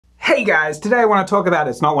Hey guys, today I want to talk about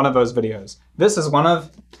it's not one of those videos. This is one of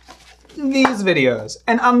these videos.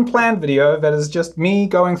 An unplanned video that is just me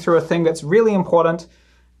going through a thing that's really important.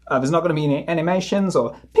 There's not going to be any animations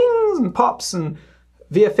or pings and pops and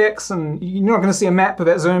VFX, and you're not going to see a map that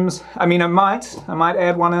zooms. I mean, I might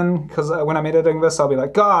add one in, because when I'm editing this, I'll be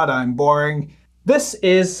like, God, I'm boring. This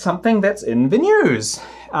is something that's in the news,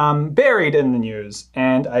 buried in the news,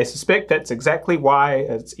 and I suspect that's exactly why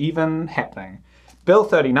it's even happening. Bill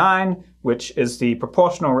 39, which is the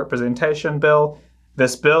proportional representation bill.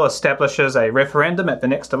 This bill establishes a referendum at the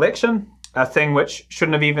next election, a thing which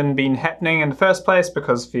shouldn't have even been happening in the first place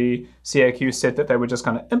because the CAQ said that they were just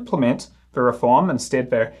going to implement the reform.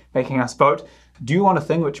 Instead, they're making us vote. Do you want a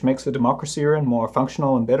thing which makes the democracy you're in more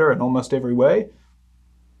functional and better in almost every way?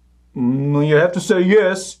 You have to say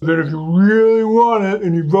yes. Then if you really want it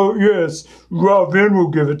and you vote yes, well, then we'll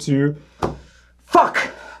give it to you.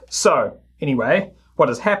 Fuck! So, anyway, what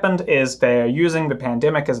has happened is they're using the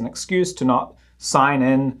pandemic as an excuse to not sign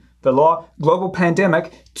in the law. Global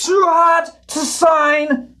pandemic, too hard to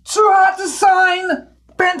sign! Too hard to sign!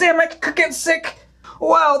 Pandemic, could get sick.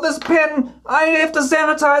 Wow, this pen, I have to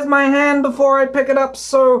sanitize my hand before I pick it up,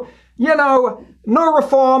 so, you know, no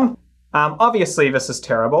reform. Obviously this is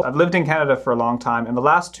terrible. I've lived in Canada for a long time, and the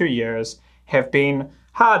last 2 years have been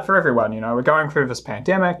hard for everyone. You know, we're going through this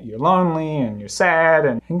pandemic, you're lonely and you're sad,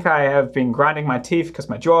 and I think I have been grinding my teeth because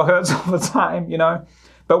my jaw hurts all the time, you know.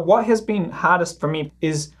 But what has been hardest for me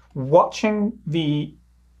is watching the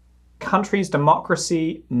country's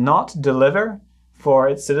democracy not deliver for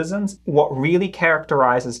its citizens. What really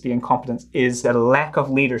characterizes the incompetence is the lack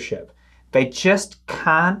of leadership. They just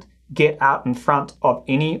can't get out in front of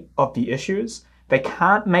any of the issues. They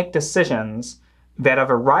can't make decisions that are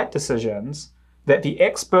the right decisions that the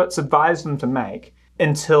experts advise them to make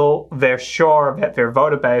until they're sure that their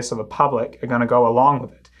voter base or the public are going to go along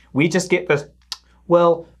with it. We just get this,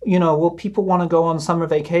 well, you know, will people want to go on summer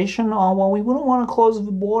vacation? Oh, well, we wouldn't want to close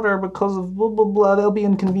the border because of blah, blah, blah, they'll be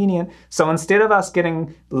inconvenient. So instead of us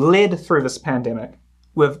getting led through this pandemic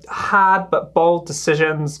with hard but bold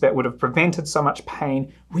decisions that would have prevented so much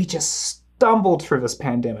pain, we just stumbled through this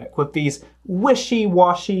pandemic with these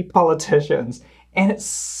wishy-washy politicians. And it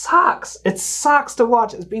sucks. It sucks to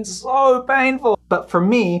watch. It's been so painful. But for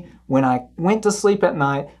me, when I went to sleep at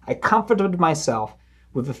night, I comforted myself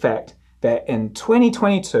with the fact that in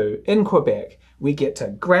 2022, in Quebec, we get to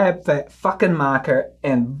grab that fucking marker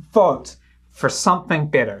and vote for something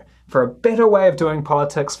better. For a better way of doing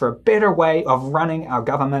politics, for a better way of running our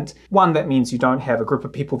government. One that means you don't have a group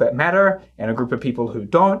of people that matter and a group of people who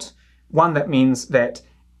don't. One that means that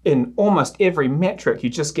in almost every metric, you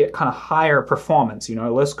just get kind of higher performance, you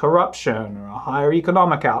know, less corruption or a higher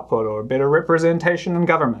economic output or better representation in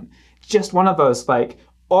government. Just one of those like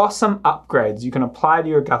awesome upgrades you can apply to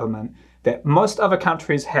your government that most other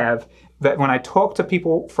countries have, that when I talk to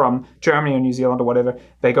people from Germany or New Zealand or whatever,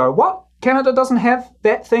 they go, what? Canada doesn't have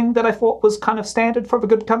that thing that I thought was kind of standard for the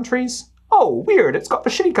good countries? Oh, weird, it's got the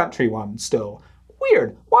shitty country one still.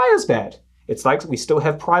 Weird, why is that? It's like we still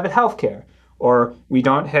have private healthcare, or we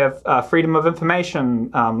don't have freedom of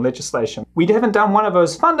information legislation. We haven't done one of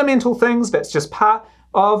those fundamental things that's just part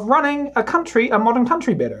of running a country, a modern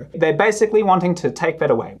country, better. They're basically wanting to take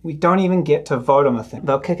that away. We don't even get to vote on the thing.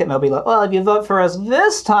 They'll kick it and they'll be like, well, if you vote for us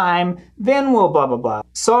this time, then we'll blah, blah, blah.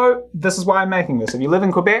 So this is why I'm making this. If you live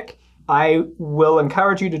in Quebec, I will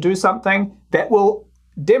encourage you to do something that will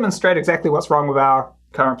demonstrate exactly what's wrong with our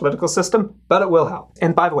current political system, but it will help.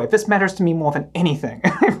 And by the way, this matters to me more than anything.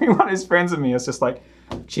 Everyone who's friends with me is just like,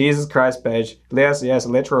 Jesus Christ, Paige, yes,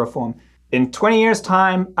 electoral reform. In 20 years'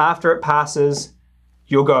 time, after it passes,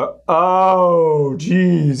 you'll go, oh,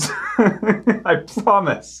 geez. I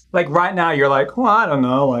promise. Like right now, you're like, well, I don't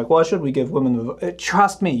know, like, why should we give women the vote?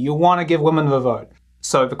 Trust me, you want to give women the vote.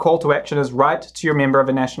 So the call to action is write to your member of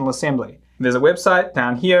the National Assembly. There's a website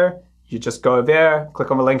down here. You just go there,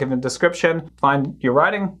 click on the link in the description, find your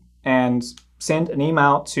writing, and send an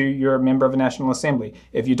email to your member of the National Assembly.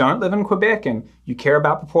 If you don't live in Quebec and you care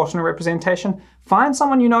about proportional representation, find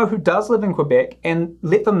someone you know who does live in Quebec and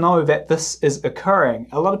let them know that this is occurring.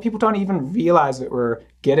 A lot of people don't even realize that we're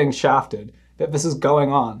getting shafted, that this is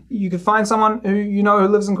going on. You could find someone who you know who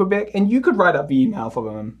lives in Quebec and you could write up the email for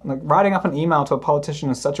them. Like writing up an email to a politician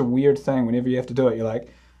is such a weird thing whenever you have to do it. You're like,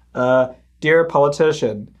 dear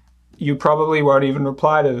politician, you probably won't even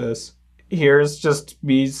reply to this. Here's just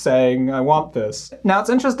me saying I want this. Now it's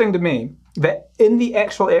interesting to me that in the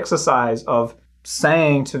actual exercise of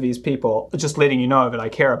saying to these people, just letting you know that I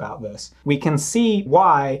care about this, we can see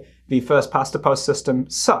why the first past the post system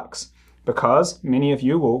sucks. Because many of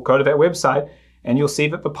you will go to that website and you'll see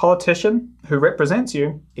that the politician who represents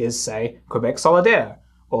you is, say, Quebec Solidaire,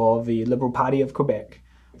 or the Liberal Party of Quebec.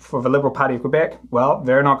 For the Liberal Party of Quebec, well,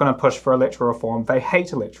 they're not going to push for electoral reform. They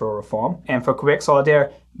hate electoral reform. And for Quebec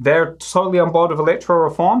Solidaire, they're totally on board with electoral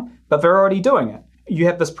reform, but they're already doing it. You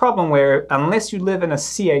have this problem where unless you live in a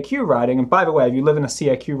CAQ riding, and by the way, if you live in a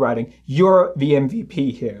CAQ riding, you're the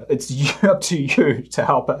MVP here. It's up to you to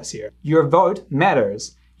help us here. Your vote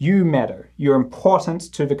matters. You matter. You're important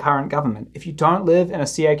to the current government. If you don't live in a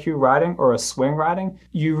CAQ riding or a swing riding,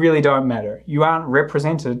 you really don't matter. You aren't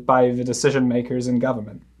represented by the decision makers in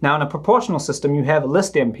government. Now, in a proportional system, you have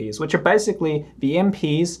list MPs, which are basically the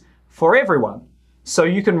MPs for everyone. So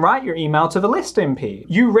you can write your email to the list MP.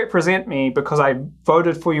 You represent me because I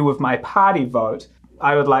voted for you with my party vote.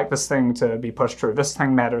 I would like this thing to be pushed through. This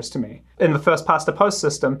thing matters to me. In the first past the post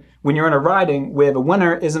system, when you're in a riding where the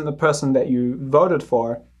winner isn't the person that you voted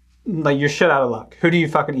for, like, you're shit out of luck. Who do you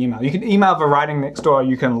fucking email? You can email the riding next door.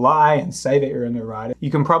 You can lie and say that you're in the riding.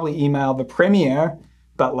 You can probably email the premier,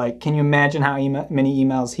 but like, can you imagine how many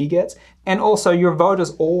emails he gets? And also, your vote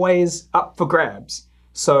is always up for grabs.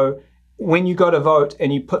 So when you go to vote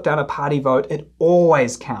and you put down a party vote, it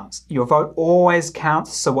always counts. Your vote always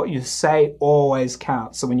counts, so what you say always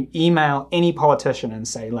counts. So when you email any politician and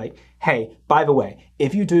say like, hey, by the way,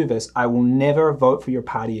 if you do this, I will never vote for your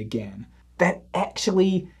party again, that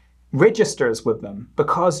actually registers with them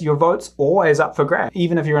because your vote's always up for grabs.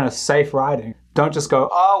 Even if you're in a safe riding, don't just go,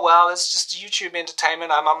 oh, well, it's just YouTube entertainment.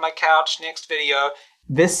 I'm on my couch, next video.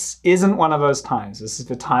 This isn't one of those times. This is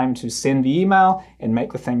the time to send the email and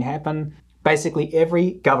make the thing happen. Basically,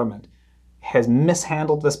 every government has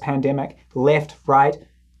mishandled this pandemic, left, right,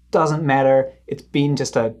 doesn't matter. It's been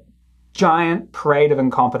just a giant parade of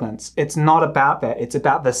incompetence. It's not about that. It's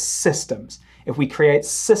about the systems. If we create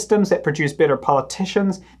systems that produce better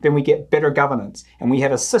politicians, then we get better governance. And we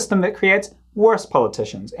have a system that creates worse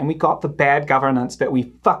politicians. And we got the bad governance that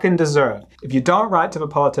we fucking deserve. If you don't write to the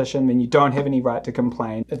politician, then you don't have any right to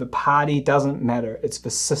complain. If the party doesn't matter, it's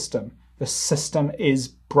the system. The system is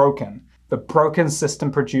broken. The broken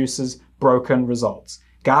system produces broken results.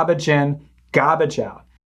 Garbage in, garbage out.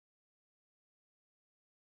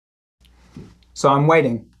 So I'm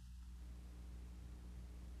waiting.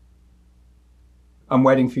 I'm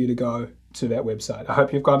waiting for you to go to that website. I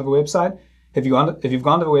hope you've gone to the website. If you've gone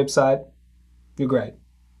to the website, you're great.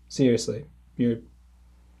 Seriously, it's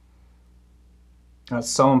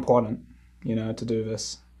so important, to do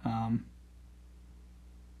this.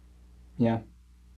 Yeah.